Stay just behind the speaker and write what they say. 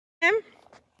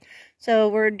So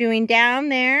we're doing down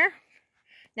there.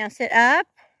 Now sit up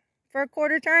for a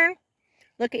quarter turn.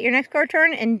 Look at your next quarter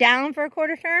turn, and down for a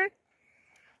quarter turn.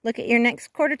 Look at your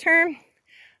next quarter turn.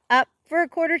 Up for a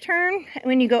quarter turn.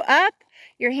 When you go up,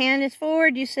 your hand is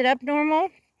forward. You sit up normal.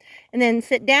 And then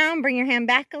sit down. Bring your hand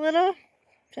back a little.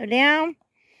 So down.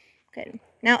 Good.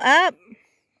 Now up.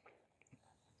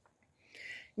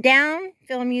 Down.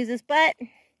 Feel him use his butt.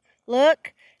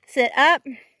 Look. Sit up.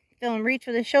 Feel him reach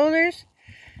with his shoulders.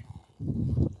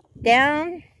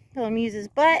 Down. Feel him use his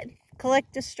butt.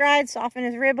 Collect his stride. Soften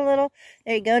his rib a little.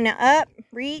 There you go. Now up.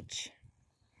 Reach.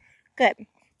 Good.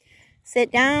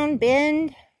 Sit down.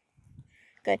 Bend.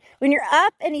 Good. When you're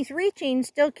up and he's reaching,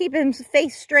 still keep him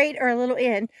face straight or a little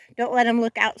in. Don't let him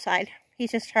look outside.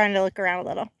 He's just trying to look around a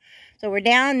little. So we're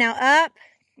down. Now up.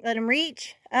 Let him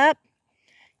reach. Up.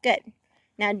 Good.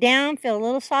 Now down. Feel a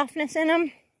little softness in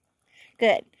him.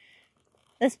 Good.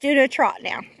 Let's do the trot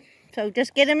now. So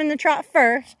just get him in the trot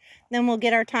first. Then we'll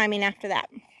get our timing after that.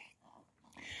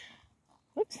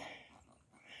 Whoops.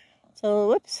 So,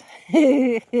 whoops.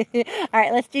 All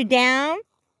right, let's do down.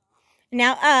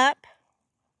 Now up.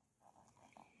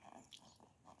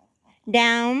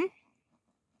 Down.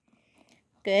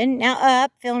 Good. Now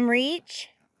up. Feel him reach.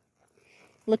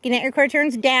 Looking at your quarter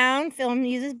turns. Down. Feel him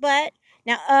use his butt.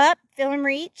 Now up. Feel him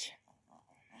reach.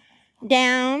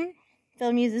 Down. Feel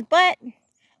him use his butt.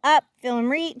 Up. Feel him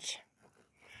reach.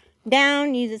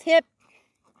 Down. Use his hip.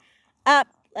 Up.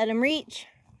 Let him reach.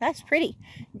 That's pretty.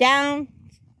 Down.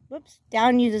 Whoops.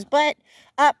 Down. Use his butt.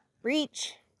 Up.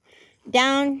 Reach.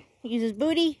 Down. Use his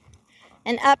booty.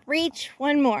 And up. Reach.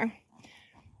 One more.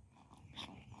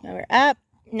 Now we're up.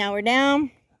 Now we're down.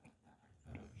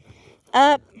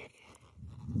 Up.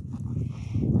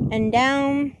 And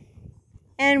down.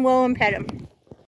 And whoa, and pet him.